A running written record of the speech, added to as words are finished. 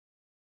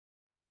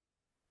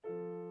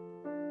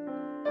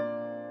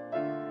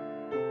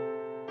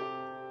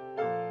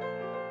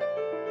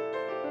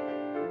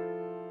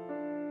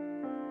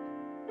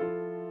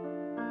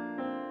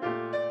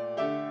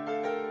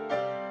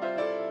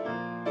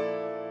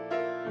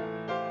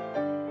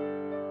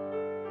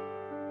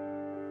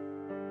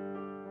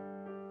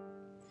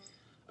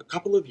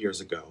couple of years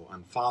ago,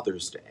 on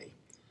Father's Day,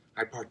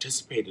 I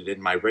participated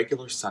in my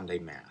regular Sunday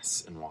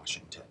Mass in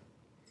Washington.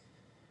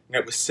 And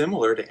it was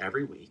similar to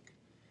every week,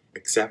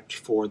 except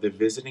for the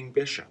visiting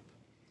bishop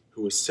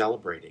who was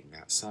celebrating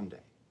that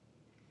Sunday.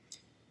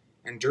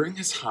 And during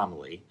his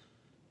homily,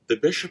 the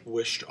bishop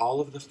wished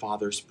all of the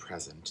fathers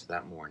present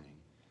that morning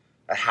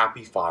a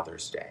happy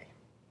Father's Day.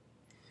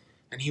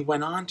 And he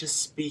went on to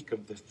speak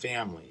of the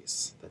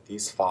families that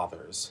these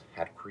fathers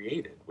had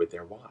created with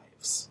their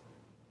wives.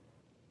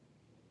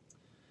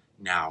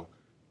 Now,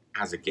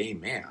 as a gay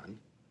man,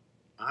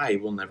 I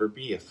will never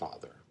be a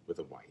father with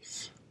a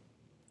wife.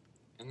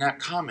 And that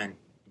comment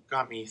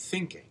got me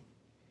thinking.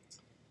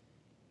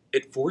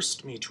 It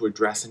forced me to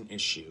address an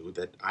issue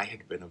that I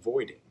had been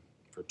avoiding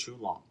for too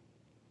long.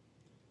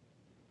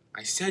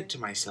 I said to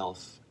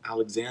myself,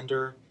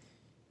 Alexander,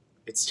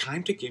 it's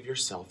time to give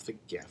yourself the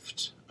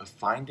gift of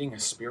finding a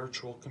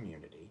spiritual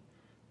community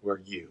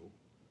where you,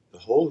 the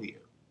whole you,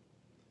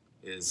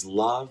 is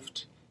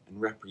loved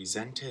and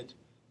represented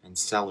and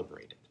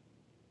celebrated.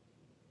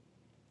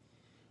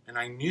 And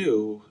I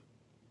knew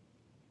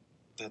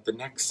that the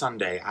next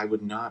Sunday I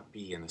would not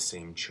be in the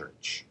same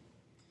church.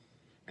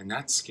 And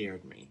that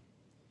scared me,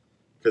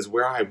 because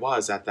where I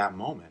was at that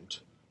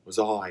moment was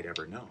all I'd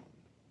ever known.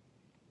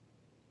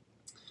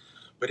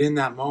 But in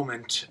that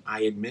moment,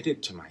 I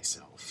admitted to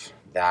myself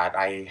that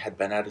I had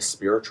been at a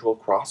spiritual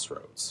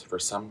crossroads for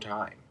some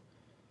time.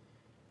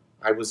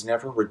 I was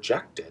never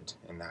rejected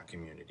in that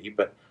community,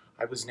 but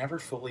I was never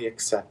fully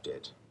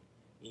accepted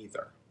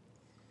either.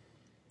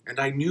 And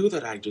I knew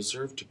that I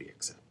deserved to be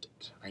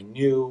accepted. I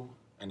knew,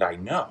 and I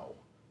know,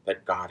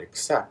 that God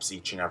accepts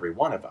each and every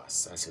one of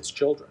us as His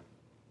children.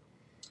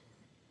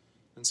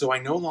 And so I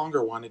no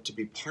longer wanted to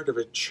be part of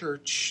a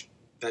church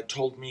that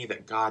told me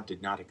that God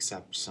did not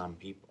accept some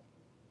people.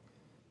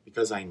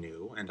 Because I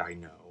knew, and I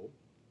know,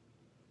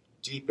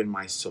 deep in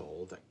my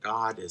soul, that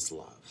God is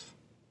love.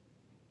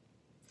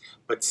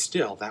 But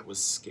still, that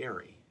was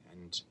scary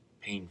and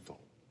painful.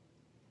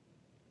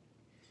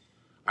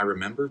 I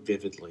remember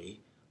vividly,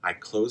 I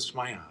closed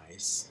my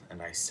eyes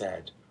and I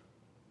said,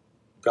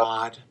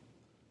 God,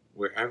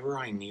 wherever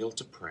I kneel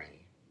to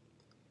pray,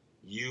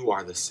 you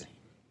are the same.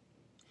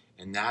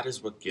 And that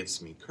is what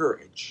gives me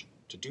courage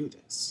to do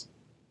this.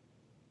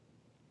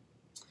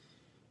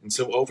 And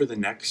so over the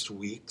next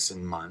weeks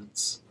and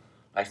months,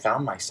 I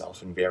found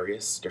myself in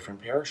various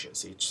different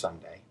parishes each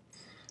Sunday,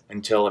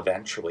 until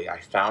eventually I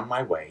found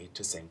my way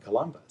to St.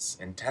 Columba's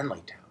in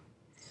Tenleytown.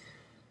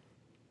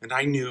 And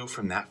I knew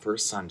from that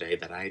first Sunday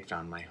that I had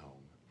found my home.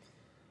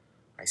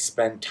 I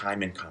spent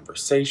time in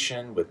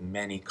conversation with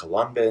many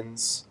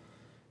Columbans,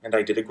 and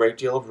I did a great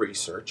deal of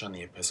research on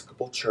the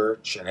Episcopal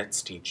Church and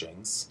its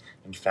teachings,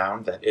 and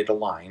found that it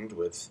aligned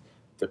with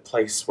the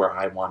place where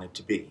I wanted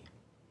to be.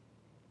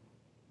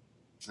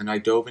 And I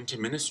dove into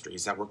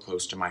ministries that were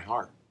close to my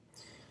heart.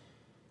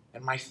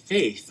 And my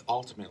faith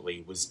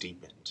ultimately was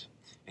deepened,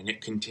 and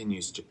it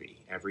continues to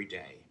be every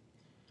day.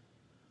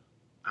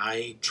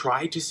 I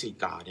try to see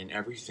God in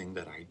everything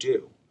that I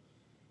do,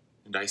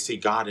 and I see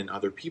God in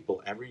other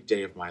people every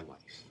day of my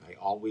life. I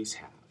always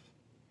have.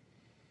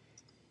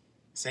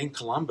 St.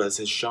 Columba's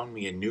has shown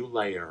me a new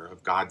layer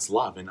of God's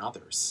love in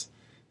others,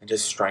 and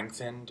has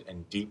strengthened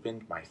and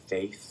deepened my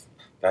faith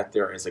that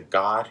there is a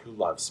God who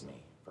loves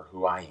me for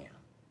who I am,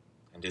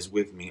 and is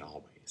with me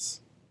always.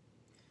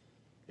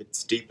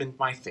 It's deepened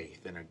my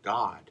faith in a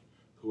God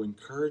who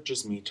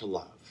encourages me to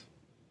love,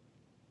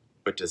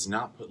 but does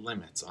not put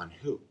limits on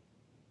who.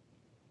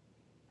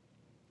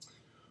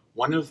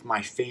 One of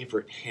my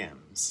favorite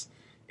hymns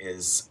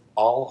is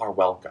All Are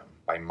Welcome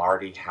by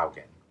Marty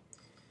Haugen.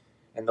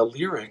 And the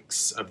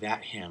lyrics of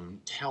that hymn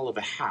tell of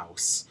a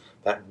house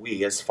that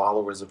we as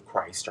followers of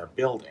Christ are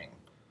building.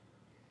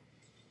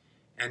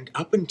 And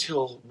up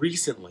until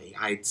recently,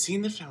 I had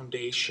seen the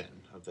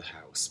foundation of the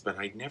house, but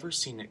I'd never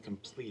seen it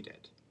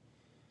completed.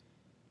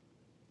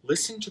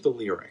 Listen to the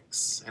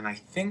lyrics, and I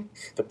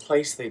think the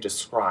place they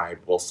describe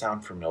will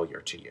sound familiar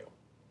to you.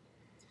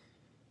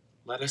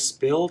 Let us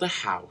build a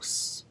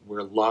house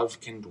where love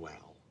can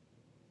dwell,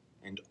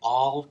 and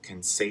all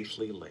can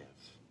safely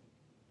live.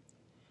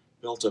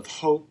 Built of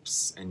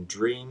hopes and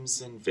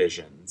dreams and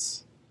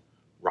visions,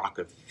 rock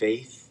of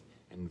faith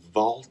and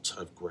vault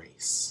of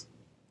grace.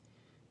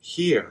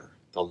 Here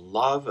the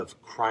love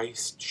of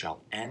Christ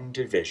shall end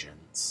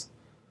divisions.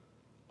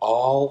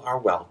 All are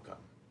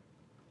welcome,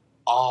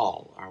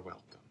 all are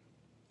welcome,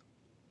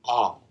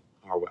 all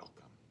are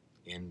welcome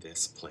in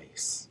this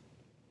place.